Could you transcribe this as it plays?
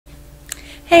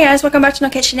Hey guys, welcome back to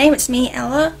Catchy Name. It's me,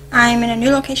 Ella. I'm in a new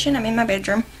location. I'm in my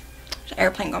bedroom. There's an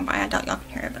airplane going by. I doubt y'all can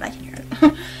hear it, but I can hear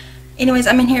it. Anyways,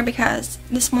 I'm in here because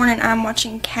this morning I'm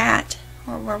watching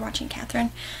we're watching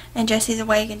Catherine, and Jesse's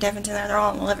awake and Devin's in there. They're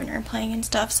all in the living room playing and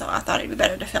stuff, so I thought it'd be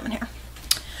better to film in here.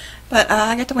 But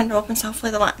I got the window open, so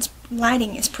hopefully the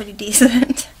lighting is pretty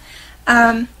decent.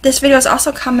 This video is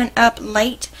also coming up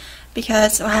late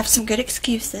because I have some good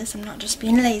excuses. I'm not just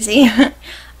being lazy.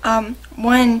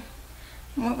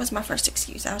 What was my first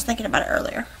excuse? I was thinking about it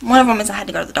earlier. One of them is I had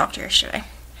to go to the doctor yesterday.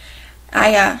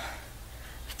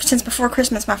 Since before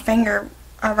Christmas, my finger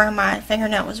around my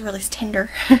fingernail was really tender,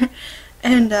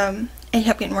 and it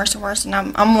kept getting worse and worse. And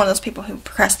I'm one of those people who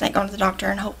procrastinate going to the doctor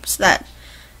in hopes that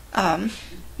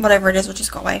whatever it is will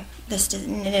just go away. This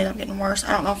didn't. It ended up getting worse.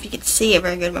 I don't know if you could see it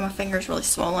very good, but my finger is really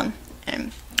swollen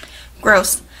and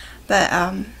gross. But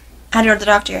I had to go to the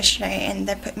doctor yesterday, and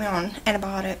they put me on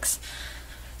antibiotics.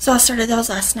 So I started those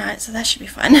last night, so that should be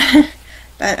fun.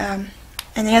 But, and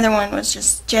the other one was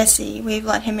just Jesse. We've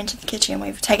let him into the kitchen.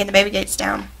 We've taken the baby gates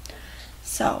down.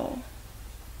 So,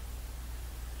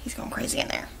 he's going crazy in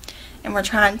there. And we're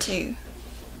trying to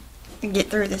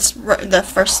get through the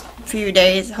first few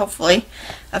days, hopefully,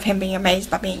 of him being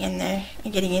amazed by being in there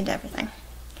and getting into everything.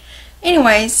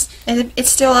 Anyways,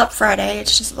 it's still up Friday.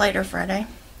 It's just later Friday.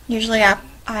 Usually I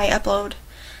upload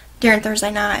during Thursday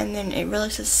night, and then it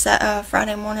releases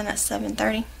Friday morning at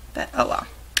 7:30. But oh well,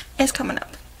 it's coming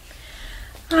up.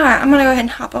 Alright, I'm gonna go ahead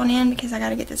and hop on in because I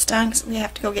gotta get this done because we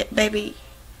have to go get baby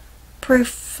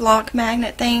proof lock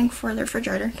magnet thing for the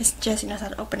refrigerator because Jessie knows how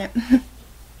to open it.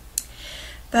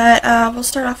 But we'll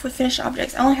start off with finished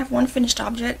objects. I only have one finished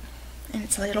object, and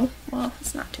it's little. Well,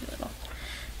 it's not too little,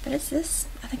 but it's this.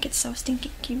 I think it's so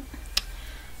stinking cute.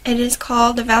 It is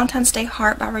called the Valentine's Day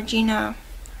Heart by Regina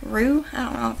Rue. I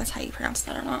don't know if that's how you pronounce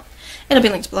that or not. It'll be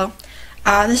linked below.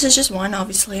 This is just one,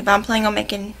 obviously, but I'm planning on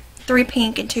making 3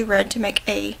 pink and 2 red to make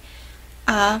a,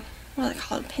 what do they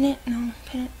call it, pennant? No,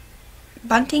 pennant.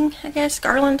 Bunting, I guess,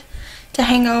 garland, to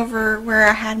hang over where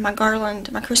I had my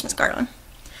garland, my Christmas garland,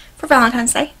 for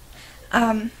Valentine's Day.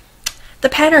 The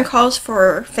pattern calls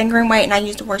for fingering weight, and I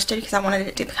used worsted because I wanted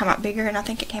it to come out bigger, and I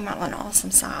think it came out an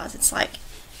awesome size. It's like,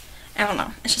 I don't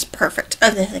know, it's just perfect. I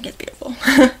think it's beautiful.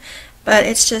 But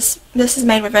it's just, this is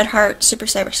made with Red Heart, Super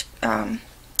Saver,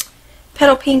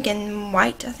 petal pink and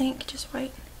white, I think, just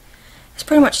white. It's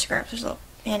pretty much scraps. There's a little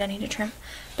end I need to trim.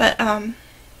 But,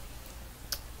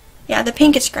 yeah, the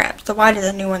pink is scrapped. The white is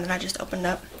a new one that I just opened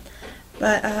up.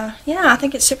 But, yeah, I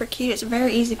think it's super cute. It's a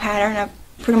very easy pattern. I've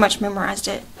pretty much memorized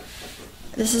it.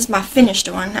 This is my finished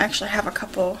one. I actually have a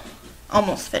couple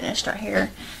almost finished right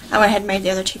here. I went ahead and made the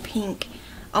other 2 pink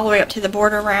all the way up to the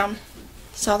border around.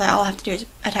 So that all I have to do is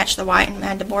attach the white and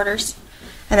add the borders.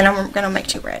 And then I'm going to make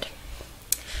 2 red.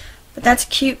 But that's a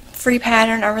cute free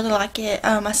pattern. I really like it.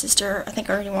 My sister, I think,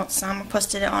 already wants some. I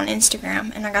posted it on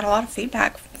Instagram, and I got a lot of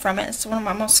feedback from it. It's one of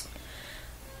my most,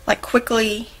 like,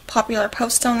 quickly popular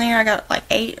posts on there. I got, like,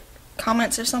 8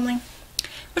 comments or something,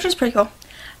 which was pretty cool.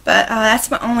 But that's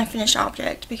my only finished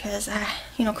object because,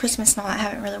 you know, Christmas and all that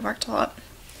haven't really worked a lot.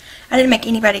 I didn't make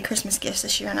anybody Christmas gifts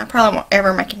this year, and I probably won't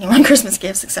ever make anyone Christmas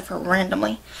gifts except for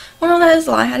randomly. Well, no, that is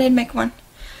a lie. I did make one.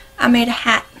 I made a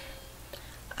hat.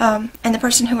 And the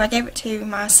person who I gave it to,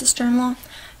 my sister-in-law,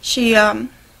 she's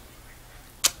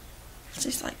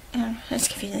like, it's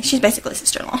confusing. She's basically a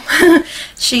sister-in-law.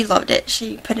 She loved it.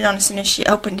 She put it on as soon as she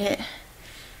opened it.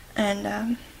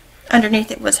 And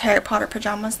underneath it was Harry Potter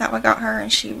pajamas that I got her,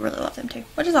 and she really loved them too,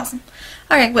 which is awesome.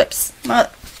 Okay, whips. I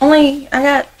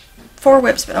got 4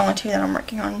 whips, but only 2 that I'm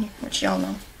working on, which y'all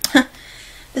know.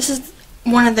 This is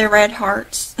one of the red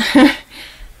hearts.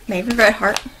 Maybe red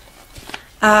heart.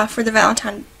 For the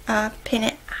Valentine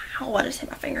pennant. Ow, I just hit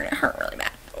my finger and it hurt really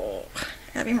bad. Oh, I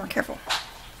gotta be more careful.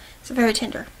 It's very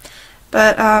tender.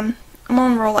 But I'm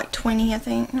on roll like 20, I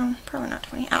think. No, probably not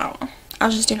 20. I don't know. I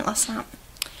was just doing it last night.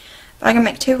 But I can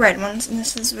make 2 red ones, and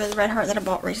this is the red heart that I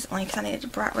bought recently because I needed a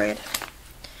bright red.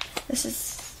 This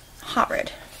is hot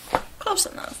red. Close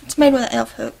enough. It's made with an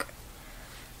elf hook.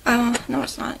 No,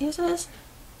 it's not. Yes, it is.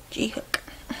 G hook.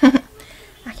 I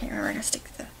can't remember. I gotta stick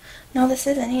to the. No, this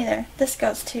isn't either. This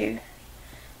goes to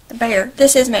the bear.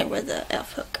 This is made with the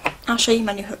elf hook. I'll show you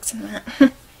my new hooks in a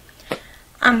minute.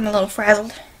 I'm a little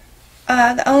frazzled.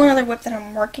 The only other whip that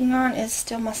I'm working on is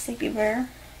still my sleepy bear.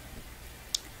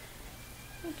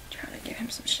 Try to give him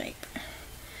some shape.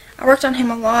 I worked on him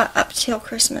a lot up till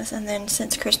Christmas, and then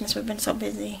since Christmas we've been so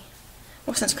busy.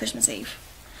 Well, since Christmas Eve.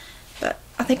 But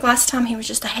I think last time he was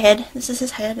just a head. This is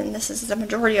his head, and this is the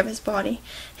majority of his body.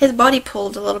 His body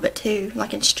pulled a little bit too,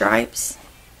 like in stripes.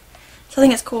 So I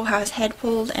think it's cool how his head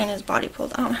pulled and his body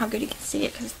pulled. I don't know how good you can see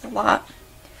it because it's a lot.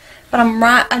 But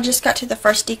I just got to the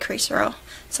first decrease row,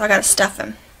 so I got to stuff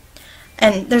him.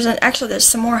 And there's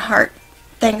some more heart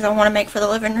things I want to make for the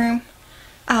living room,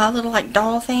 little like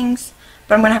doll things.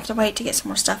 But I'm gonna have to wait to get some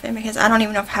more stuff in because I don't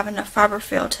even know if I have enough fiber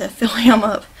fill to fill him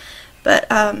up. But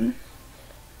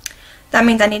that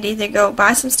means I need to either go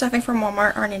buy some stuffing from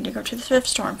Walmart or I need to go to the thrift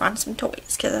store and find some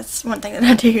toys, because that's one thing that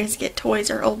I do is get toys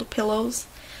or old pillows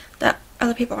that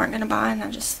other people aren't gonna buy, and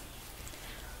I just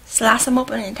slice them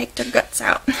open and take their guts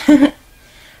out.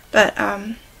 But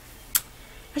I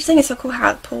just think it's so cool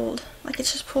how it pulled. Like,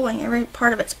 it's just pulling. Every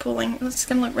part of it's pulling. It's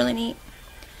gonna look really neat.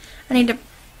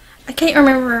 I can't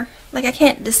remember, like, I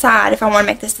can't decide if I want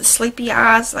to make this the sleepy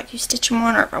eyes, like you stitch them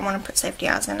on, or if I want to put safety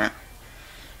eyes in it.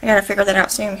 I gotta figure that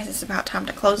out soon because it's about time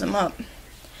to close them up.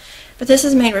 But this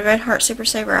is made with Red Heart Super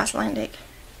Saver Icelandic.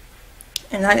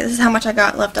 And this is how much I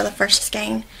got left of the first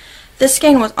skein. This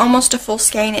skein was almost a full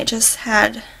skein. It just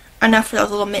had enough for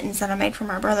those little mittens that I made for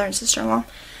my brother and sister-in-law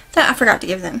that I forgot to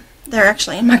give them. They're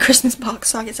actually in my Christmas box,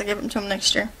 so I guess I'll give them to them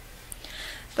next year.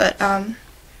 But,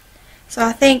 so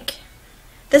I think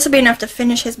this will be enough to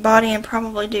finish his body and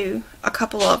probably do a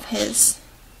couple of his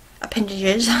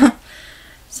appendages.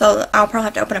 So I'll probably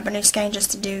have to open up a new skein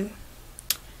just to do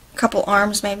a couple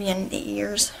arms maybe and the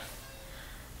ears.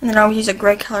 And then I'll use a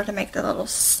gray color to make the little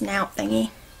snout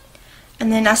thingy.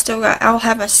 And then I'll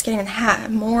have a skein and half,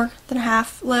 more than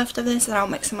half left of this, and I'll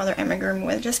make some other amigurumi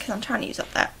with, just because I'm trying to use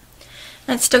up that.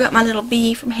 And it's still got my little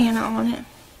bee from Hannah on it.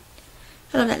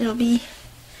 I love that little bee.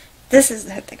 This is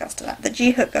the hook that goes to that. The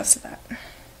G hook goes to that. If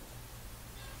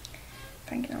I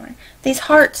can get on. These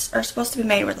hearts are supposed to be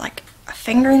made with like a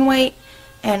fingering weight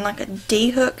and like a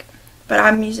D hook, but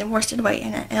I'm using worsted weight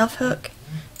and an F hook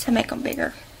to make them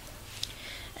bigger.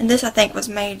 And this, I think, was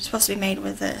supposed to be made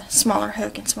with a smaller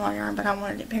hook and smaller yarn, but I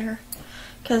wanted it bigger.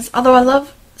 Because although I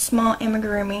love small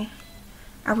amigurumi,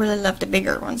 I really love the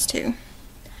bigger ones too.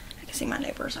 I can see my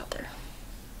neighbors out there.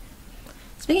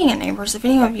 Speaking of neighbors, if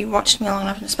any of you watched me long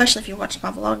enough, and especially if you watched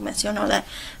my Vlogmas, you'll know that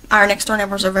our next door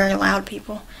neighbors are very loud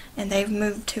people, and they've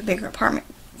moved to a bigger apartment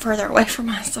further away from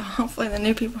us, so hopefully the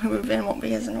new people who move in won't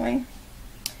be as annoying.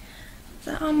 Is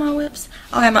that all my whips?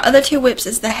 Okay, my other two whips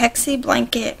is the Hexie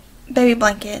blanket, baby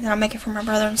blanket that I'm making for my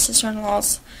brother and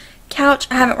sister-in-law's couch.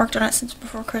 I haven't worked on it since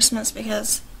before Christmas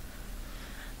because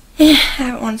I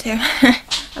haven't wanted to.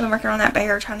 I've been working on that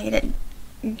bear trying to get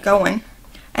it going.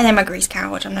 And then my grease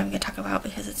cow, which I'm not even going to talk about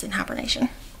because it's in hibernation.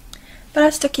 But I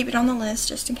still keep it on the list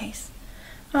just in case.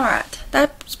 Alright,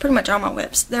 that's pretty much all my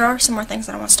whips. There are some more things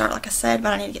that I want to start, like I said,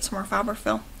 but I need to get some more fiber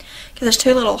fill. Because there's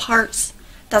two little hearts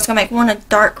that's going to make one a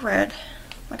dark red,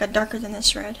 like a darker than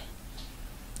this red.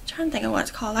 I'm trying to think of what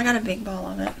it's called. I got a big ball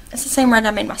of it. It's the same red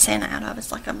I made my Santa out of.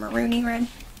 It's like a maroony red.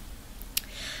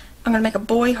 I'm going to make a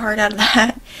boy heart out of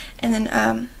that. And then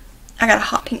I got a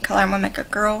hot pink color I'm going to make a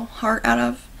girl heart out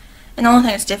of. And the only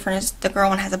thing that's different is the girl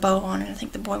one has a bow on, and I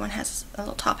think the boy one has a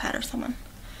little top hat or something.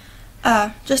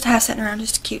 Just to have sitting around,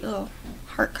 just a cute little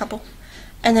heart couple.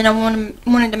 And then I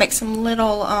wanted to make some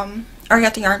little, I already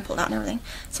got the yarn pulled out and everything,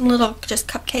 some little just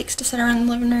cupcakes to sit around in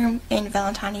the living room in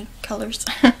Valentine colors.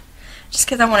 Just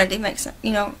because I wanted to make some,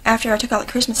 you know, after I took all the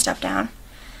Christmas stuff down,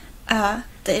 the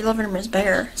living room is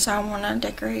bare, so I want to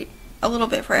decorate a little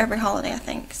bit for every holiday, I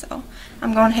think. So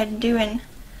I'm going ahead and doing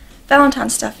Valentine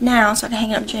stuff now, so I can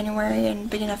hang it up in January and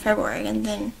beginning of February, and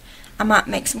then I might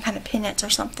make some kind of pennants or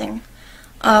something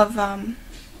of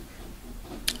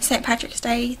St. Patrick's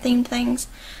Day themed things.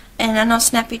 And I know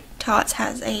Snappy Tots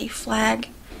has a flag.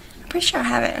 I'm pretty sure I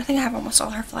have it. I think I have almost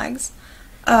all her flags.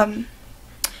 Of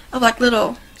like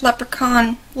little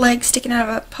leprechaun legs sticking out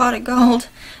of a pot of gold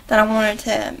that I wanted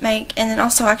to make. And then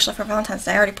also actually for Valentine's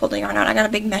Day, I already pulled the yarn out. I got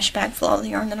a big mesh bag full of the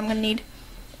yarn that I'm going to need.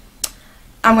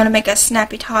 I'm going to make a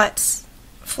Snappy Tots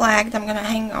flag that I'm going to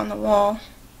hang on the wall.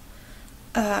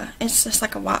 It's just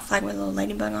like a white flag with a little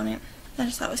ladybug on it. I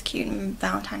just thought it was cute and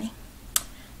Valentine-y.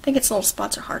 I think it's little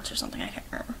spots or hearts or something, I can't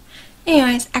remember.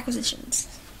 Anyways, acquisitions.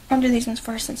 I'll do these ones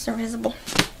first since they're visible.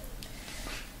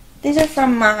 These are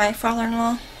from my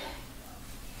father-in-law.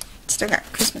 Still got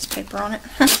Christmas paper on it.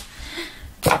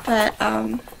 But,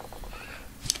 I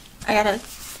got a,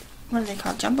 what are they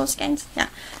called, jumbo skeins? Yeah,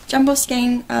 jumbo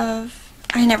skein of,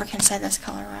 I never can say this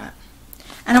color right.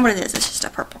 I know what it is, it's just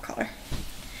a purple color.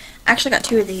 I actually got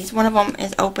two of these. One of them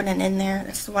is open and in there.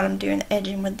 This is what I'm doing the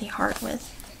edging with the heart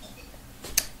with.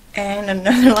 And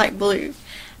another light blue.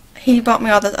 He bought me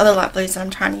all those other light blues that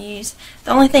I'm trying to use.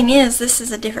 The only thing is, this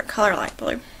is a different color light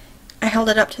blue. I held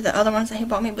it up to the other ones that he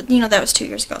bought me, but you know that was 2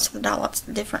 years ago, so the dye lot's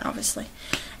different, obviously.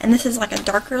 And this is like a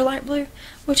darker light blue,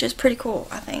 which is pretty cool,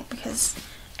 I think, because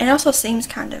it also seems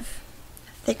kind of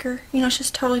thicker. You know, it's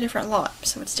just a totally different lot,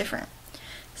 so it's different.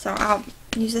 So I'll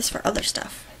use this for other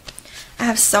stuff. I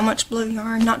have so much blue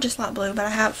yarn, not just light blue, but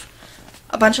I have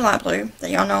a bunch of light blue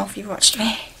that y'all know if you've watched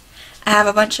me. I have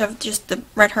a bunch of just the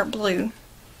Red Heart blue.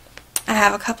 I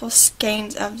have a couple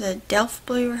skeins of the Delft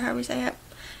blue, or however you say it.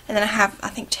 And then I have, I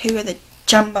think, 2 of the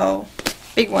jumbo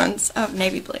big ones of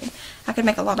navy blue. I could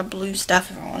make a lot of blue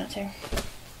stuff if I wanted to.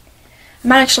 I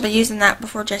might actually be using that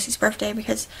before Jesse's birthday,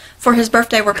 because for his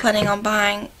birthday we're planning on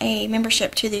buying a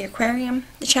membership to the aquarium,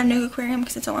 the Chattanooga Aquarium,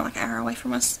 because it's only like an hour away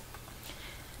from us.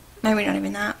 Maybe not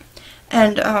even that.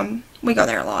 And we go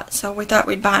there a lot, so we thought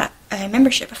we'd buy a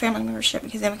membership, a family membership,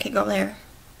 because then we could go there,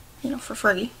 you know, for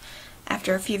free.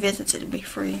 After a few visits it would be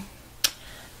free.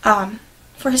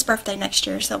 For his birthday next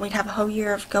year, so we'd have a whole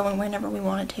year of going whenever we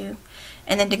wanted to.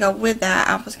 And then to go with that,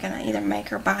 I was going to either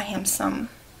make or buy him some,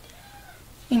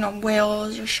 you know,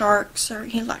 whales or sharks, or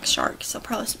he likes sharks, so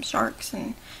probably some sharks,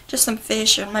 and just some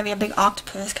fish, or maybe a big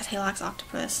octopus, because he likes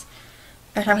octopus.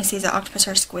 Every time he sees an octopus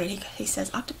or a squid, he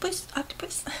says, octopus,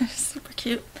 octopus. Super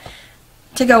cute.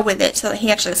 To go with it, so that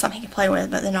he actually has something he can play with,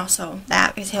 but then also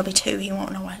that, because he'll be 2, he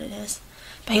won't know what it is.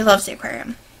 But he loves the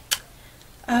aquarium.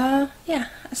 Yeah,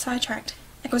 a sidetracked.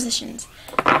 Acquisitions.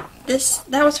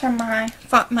 That was from my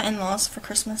in-laws for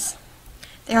Christmas.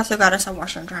 They also got us a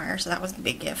washer and dryer, so that was the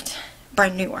big gift.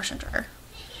 Brand new washer and dryer.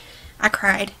 I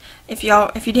cried. If you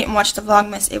didn't watch the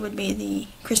Vlogmas, it would be the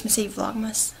Christmas Eve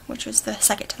Vlogmas, which was the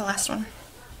second to the last one.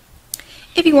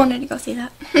 If you wanted to go see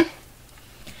that.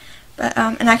 But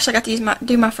and I actually got to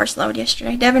do my first load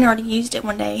yesterday. Devin already used it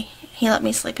one day. He let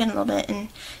me sleep in a little bit, and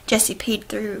Jesse peed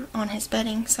through on his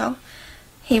bedding, so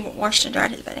he washed and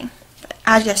dried his bedding. But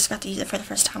I just got to use it for the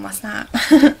first time last night.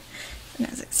 And it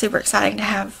was super exciting to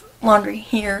have laundry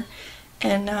here,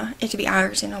 and it to be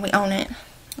ours. You know, we own it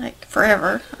like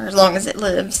forever, or as long as it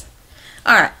lives.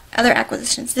 Alright, other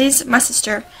acquisitions. These, my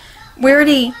sister,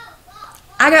 well,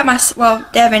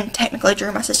 Devin technically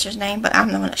drew my sister's name, but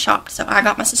I'm the one that shopped, so I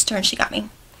got my sister and she got me.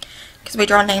 Because we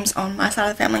draw names on my side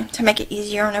of the family to make it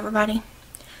easier on everybody.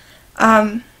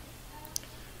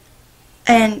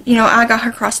 And, you know, I got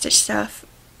her cross-stitch stuff,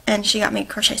 and she got me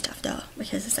crochet stuff, duh,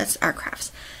 because that's our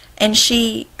crafts. And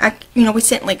you know, we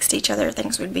sent links to each other,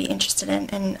 things we'd be interested in,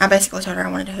 and I basically told her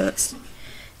I wanted hooks.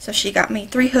 So she got me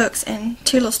 3 hooks and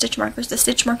 2 little stitch markers. The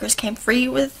stitch markers came free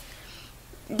with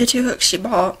the 2 hooks she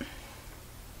bought.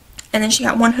 And then she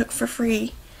got 1 hook for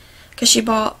free because she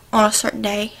bought on a certain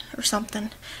day or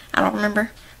something. I don't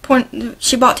remember.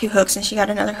 She bought 2 hooks and she got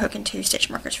another hook and 2 stitch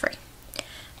markers free.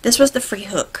 This was the free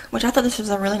hook, which I thought this was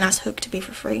a really nice hook to be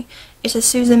for free. It's a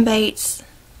Susan Bates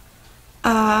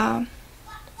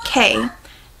K,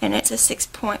 and it's a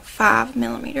 6.5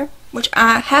 millimeter, which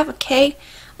I have a K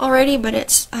already, but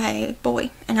it's a boy,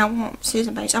 and I want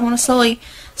Susan Bates. I want to slowly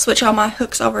switch all my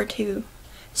hooks over to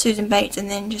Susan Bates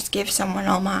and then just give someone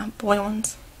all my boy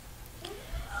ones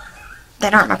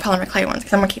that aren't my polymer clay ones,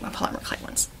 because I'm going to keep my polymer clay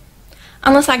ones.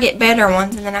 Unless I get better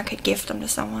ones, and then I could gift them to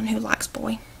someone who likes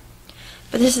boy.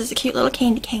 But this is a cute little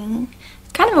candy cane.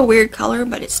 It's kind of a weird color,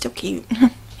 but it's still cute.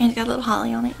 And it's got a little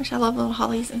holly on it, which I love little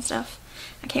hollies and stuff.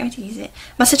 I can't wait to use it.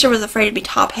 My sister was afraid it'd be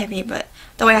top heavy, but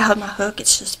the way I hold my hook,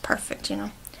 it's just perfect, you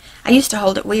know. I used to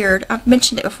hold it weird. I've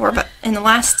mentioned it before, but in the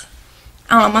last,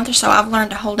 I don't know, month or so, I've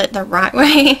learned to hold it the right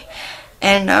way.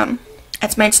 And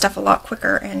it's made stuff a lot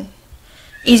quicker and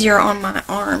easier on my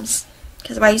arms.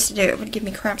 Because the way I used to do it would give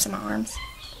me cramps in my arms.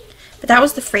 But that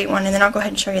was the free one, and then I'll go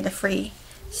ahead and show you the free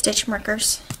stitch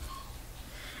markers.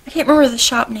 I can't remember the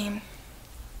shop name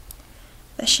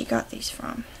that she got these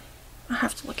from. I'll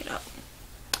have to look it up.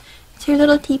 2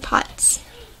 little teapots.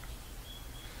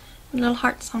 Little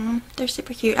hearts on them. They're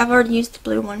super cute. I've already used the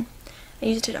blue one. I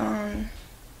used it on...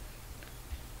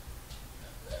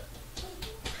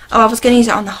 Oh, I was going to use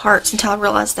it on the hearts until I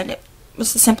realized that it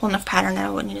was a simple enough pattern that I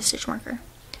wouldn't need a stitch marker.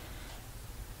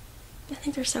 I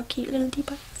think they're so cute, little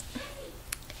teapots.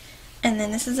 And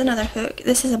then this is another hook.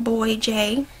 This is a boy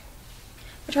J,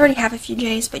 which I already have a few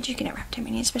J's, but you can never have too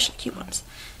many, especially cute ones.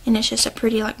 And it's just a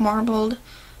pretty, like, marbled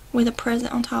with a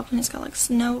present on top, and it's got, like,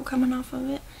 snow coming off of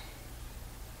it.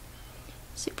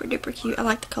 Super duper cute. I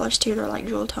like the colors, too. They're, like,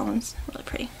 jewel tones. Really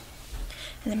pretty.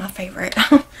 And then my favorite.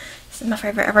 This is my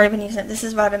favorite. I've already been using it. This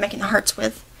is what I've been making the hearts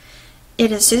with.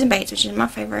 It is Susan Bates, which is my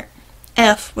favorite.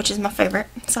 F, which is my favorite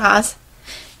size.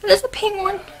 It is a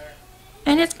penguin.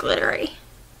 And it's glittery.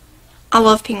 I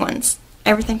love penguins.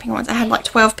 Everything penguins. I had like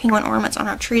 12 penguin ornaments on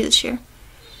our tree this year.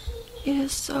 It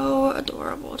is so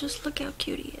adorable. Just look how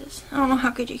cute he is. I don't know how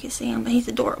good you can see him, but he's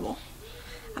adorable.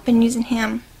 I've been using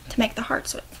him to make the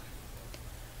hearts with.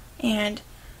 And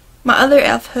my other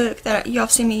elf hook that y'all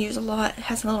have seen me use a lot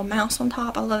has a little mouse on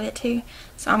top. I love it too.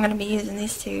 So I'm going to be using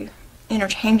these 2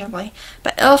 interchangeably.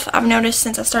 But Elf, I've noticed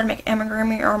since I started making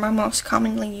amigurumi, are my most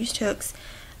commonly used hooks.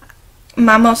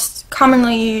 My most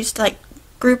commonly used like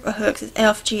group of hooks is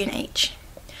Elf, G, and H.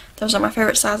 Those are my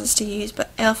favorite sizes to use,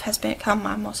 but Elf has become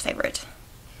my most favorite.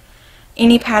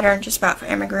 Any pattern just about for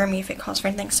amigurumi, if it calls for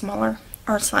anything smaller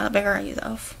or slightly bigger, I use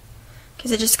Elf.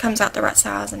 Because it just comes out the right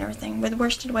size and everything. With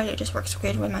worsted weight, it just works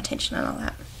good with my tension and all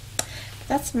that.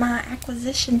 That's my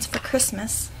acquisitions for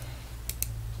Christmas.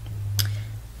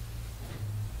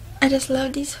 I just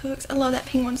love these hooks. I love that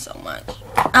pink one so much.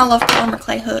 I love polymer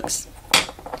clay hooks.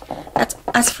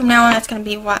 That's from now on, that's going to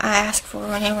be what I ask for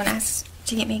when anyone asks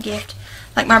to get me a gift.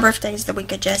 Like, my birthday is the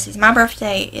week of Jesse's. My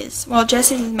birthday is, well,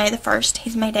 Jesse's is May the 1st.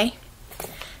 He's May Day.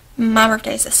 My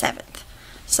birthday is the 7th.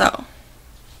 So,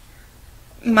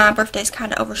 my birthday is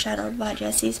kind of overshadowed by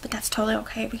Jesse's, but that's totally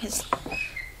okay because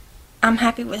I'm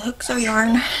happy with hooks or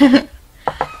yarn.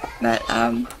 But,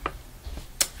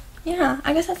 yeah,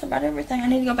 I guess that's about everything. I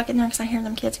need to go back in there because I hear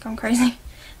them kids going crazy.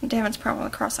 Devin's probably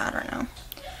cross-eyed right now.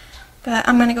 But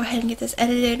I'm going to go ahead and get this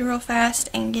edited real fast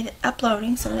and get it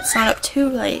uploading so that it's not up too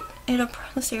late.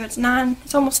 Let's see, it's 9,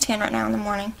 it's almost 10 right now in the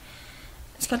morning.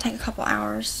 It's going to take a couple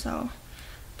hours, so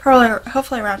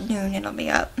hopefully around noon it'll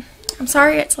be up. I'm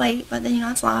sorry it's late, but then, you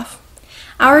know, it's life.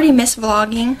 I already miss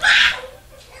vlogging.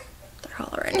 They're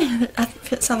hollering.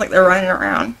 It sounds like they're running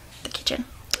around the kitchen.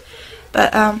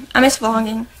 But I miss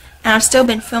vlogging, and I've still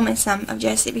been filming some of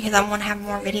Jesse because I want to have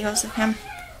more videos of him.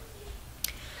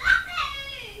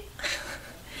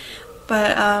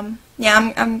 But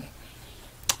yeah, I'm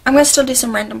gonna still do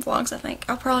some random vlogs. I think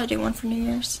I'll probably do one for New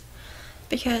Year's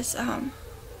because you know,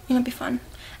 it'll be fun.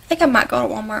 I think I might go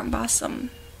to Walmart and buy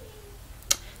some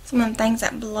of them things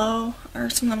that blow, or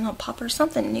some of them little poppers,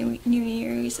 something New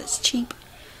Year's that's cheap.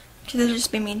 Because it'll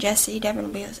just be me and Jesse. Devin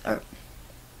will be, or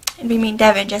it'll be me and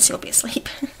Devin. Jesse will be asleep.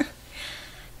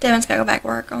 Devin's gotta go back to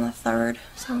work on the 3rd,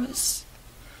 so it's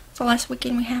the last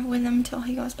weekend we have with him until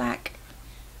he goes back.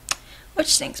 Which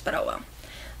stinks, but oh well.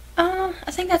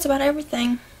 I think that's about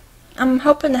everything. I'm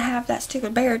hoping to have that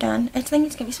stupid bear done. I think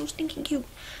it's gonna be so stinking cute.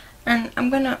 And I'm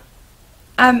gonna,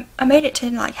 I made it to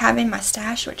like have in my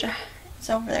stash, which it's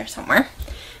over there somewhere.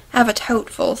 I have a tote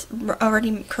full of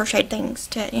already crocheted things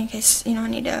in case, you know, I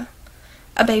need a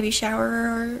baby shower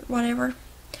or whatever.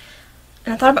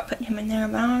 And I thought about putting him in there,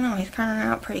 but I don't know. He's turning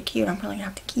out pretty cute. I'm probably gonna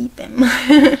have to keep him.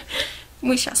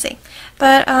 We shall see.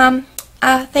 But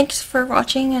thanks for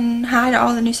watching, and hi to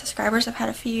all the new subscribers. I've had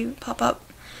a few pop up.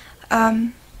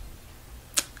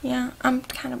 Yeah, I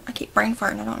keep brain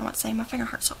farting. I don't know what to say. My finger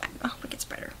hurts so bad. I hope it gets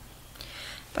better.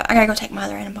 But I gotta go take my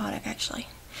other antibiotic, actually.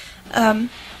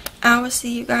 I will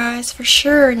see you guys for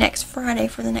sure next Friday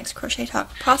for the next crochet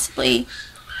talk. Possibly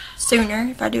sooner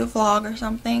if I do a vlog or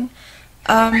something.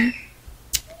 I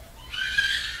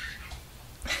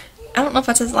don't know if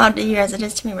it's as loud to you as it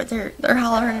is to me, but they're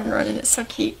hollering and running. It's so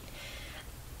cute.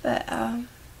 But,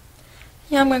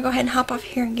 yeah, I'm going to go ahead and hop off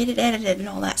here and get it edited and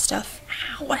all that stuff.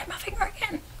 Ow, what hit my finger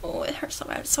again? Oh, it hurts so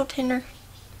bad. It's so tender.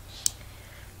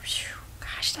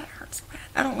 Gosh, that hurts so bad.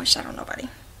 I don't wish that on nobody.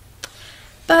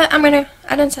 But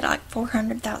I done said it like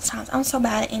 400,000 times. I'm so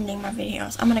bad at ending my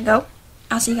videos. I'm going to go.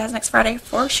 I'll see you guys next Friday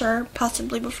for sure,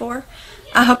 possibly before.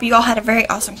 I hope you all had a very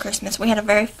awesome Christmas. We had a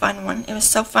very fun one. It was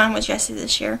so fun with Jesse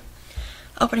this year.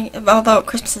 Although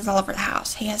Christmas is all over the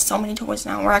house. He has so many toys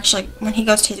now. We're actually, when he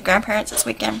goes to his grandparents this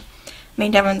weekend, me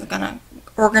and Devin's gonna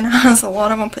organize a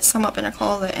lot of them, put some up in a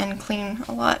closet, and clean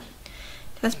a lot.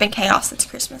 It's been chaos since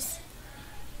Christmas.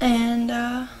 And,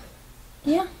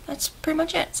 yeah, that's pretty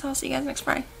much it. So I'll see you guys next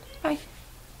Friday. Bye.